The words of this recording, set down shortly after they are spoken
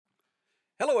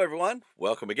Hello, everyone.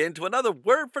 Welcome again to another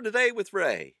Word for Today with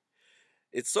Ray.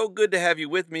 It's so good to have you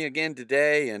with me again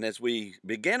today. And as we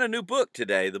begin a new book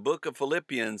today, the book of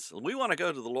Philippians, we want to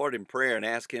go to the Lord in prayer and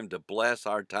ask Him to bless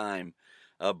our time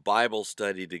of Bible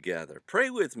study together. Pray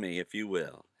with me, if you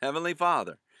will. Heavenly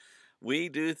Father, we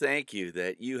do thank you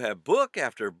that you have book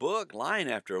after book, line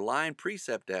after line,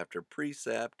 precept after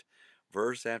precept,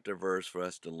 verse after verse for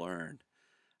us to learn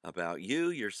about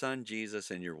you, your Son Jesus,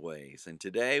 and your ways. And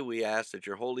today we ask that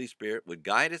your Holy Spirit would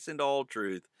guide us into all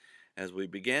truth as we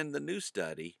begin the new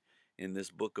study in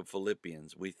this book of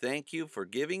Philippians. We thank you for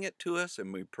giving it to us,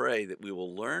 and we pray that we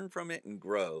will learn from it and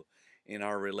grow in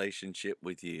our relationship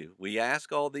with you. We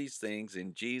ask all these things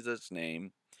in Jesus'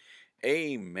 name.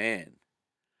 Amen.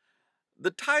 The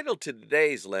title to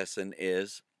today's lesson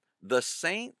is The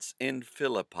Saints in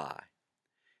Philippi.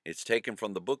 It's taken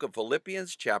from the book of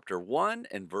Philippians, chapter 1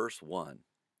 and verse 1.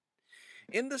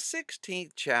 In the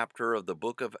 16th chapter of the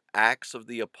book of Acts of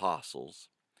the Apostles,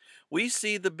 we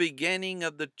see the beginning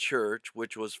of the church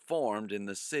which was formed in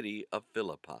the city of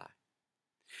Philippi.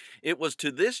 It was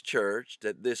to this church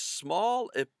that this small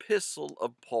epistle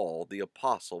of Paul the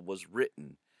apostle was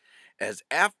written, as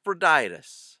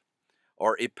Epaphroditus,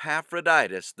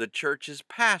 the church's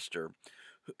pastor,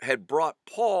 had brought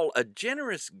Paul a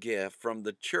generous gift from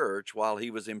the church while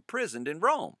he was imprisoned in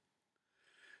Rome.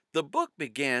 The book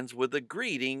begins with a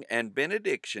greeting and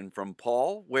benediction from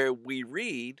Paul, where we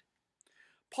read,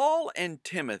 Paul and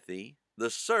Timothy,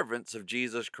 the servants of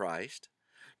Jesus Christ,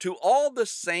 to all the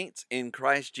saints in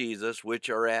Christ Jesus which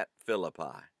are at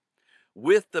Philippi,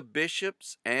 with the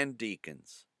bishops and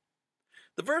deacons.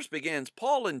 The verse begins,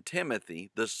 Paul and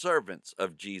Timothy, the servants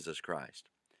of Jesus Christ.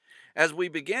 As we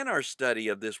begin our study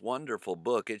of this wonderful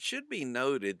book, it should be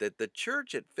noted that the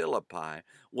church at Philippi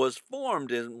was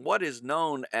formed in what is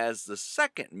known as the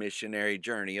second missionary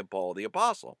journey of Paul the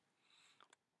Apostle.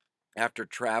 After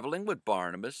traveling with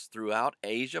Barnabas throughout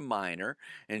Asia Minor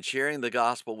and sharing the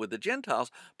gospel with the Gentiles,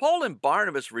 Paul and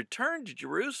Barnabas returned to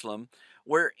Jerusalem,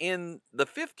 where in the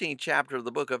 15th chapter of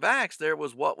the book of Acts, there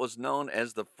was what was known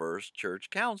as the First Church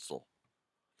Council.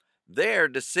 There,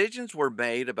 decisions were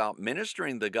made about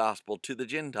ministering the gospel to the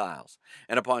Gentiles,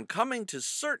 and upon coming to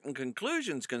certain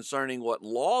conclusions concerning what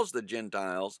laws the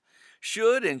Gentiles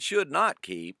should and should not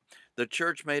keep, the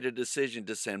church made a decision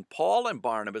to send Paul and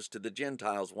Barnabas to the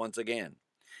Gentiles once again.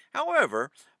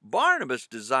 However, Barnabas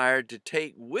desired to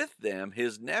take with them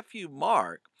his nephew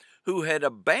Mark, who had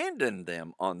abandoned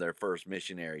them on their first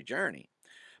missionary journey.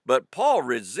 But Paul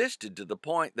resisted to the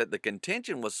point that the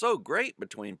contention was so great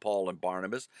between Paul and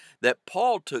Barnabas that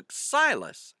Paul took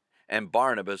Silas and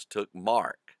Barnabas took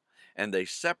Mark, and they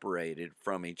separated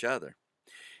from each other.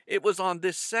 It was on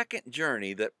this second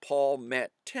journey that Paul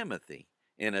met Timothy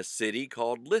in a city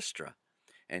called Lystra,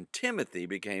 and Timothy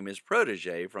became his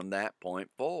protege from that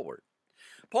point forward.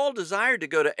 Paul desired to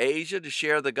go to Asia to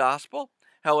share the gospel.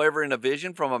 However, in a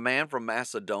vision from a man from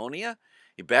Macedonia,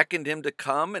 he beckoned him to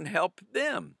come and help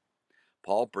them.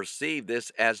 Paul perceived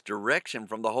this as direction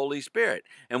from the Holy Spirit,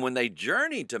 and when they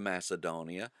journeyed to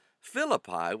Macedonia,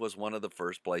 Philippi was one of the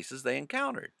first places they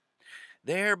encountered.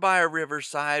 There by a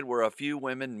riverside were a few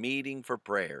women meeting for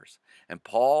prayers, and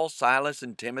Paul, Silas,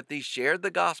 and Timothy shared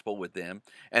the gospel with them,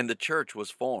 and the church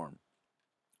was formed.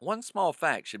 One small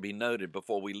fact should be noted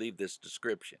before we leave this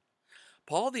description.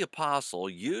 Paul the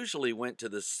Apostle usually went to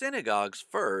the synagogues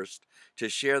first to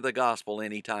share the gospel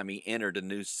anytime he entered a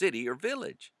new city or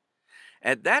village.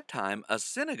 At that time, a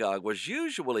synagogue was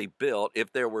usually built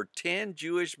if there were 10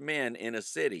 Jewish men in a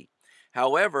city.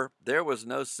 However, there was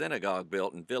no synagogue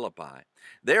built in Philippi.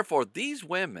 Therefore, these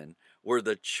women were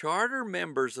the charter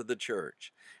members of the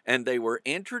church, and they were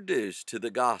introduced to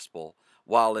the gospel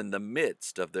while in the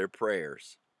midst of their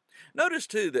prayers. Notice,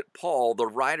 too, that Paul, the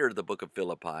writer of the book of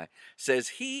Philippi, says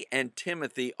he and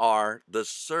Timothy are the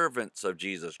servants of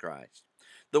Jesus Christ.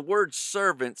 The word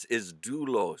servants is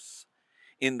doulos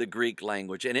in the Greek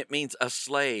language, and it means a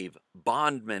slave,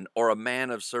 bondman, or a man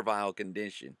of servile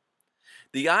condition.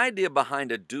 The idea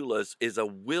behind a doulos is a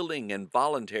willing and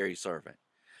voluntary servant.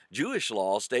 Jewish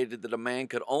law stated that a man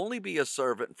could only be a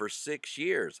servant for 6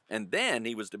 years, and then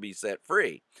he was to be set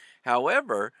free.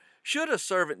 However, should a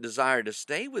servant desire to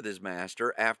stay with his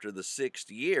master after the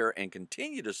 6th year and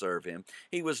continue to serve him,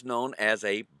 he was known as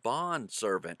a bond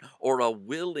servant or a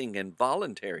willing and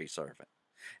voluntary servant.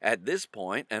 At this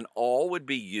point, an awl would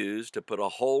be used to put a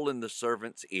hole in the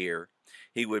servant's ear.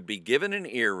 He would be given an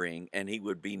earring, and he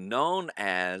would be known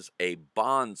as a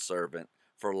bondservant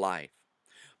for life.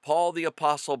 Paul the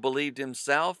Apostle believed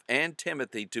himself and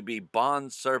Timothy to be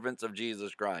bondservants of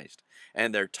Jesus Christ,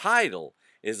 and their title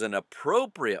is an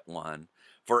appropriate one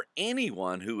for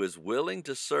anyone who is willing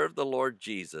to serve the Lord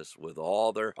Jesus with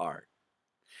all their heart.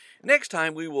 Next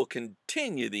time, we will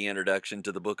continue the introduction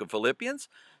to the book of Philippians,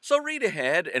 so read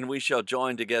ahead and we shall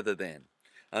join together then.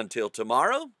 Until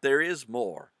tomorrow, there is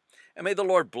more. And may the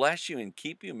Lord bless you and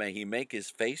keep you. May he make his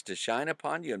face to shine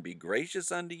upon you and be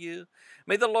gracious unto you.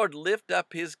 May the Lord lift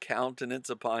up his countenance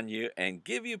upon you and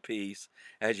give you peace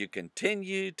as you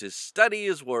continue to study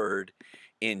his word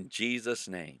in Jesus'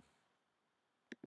 name.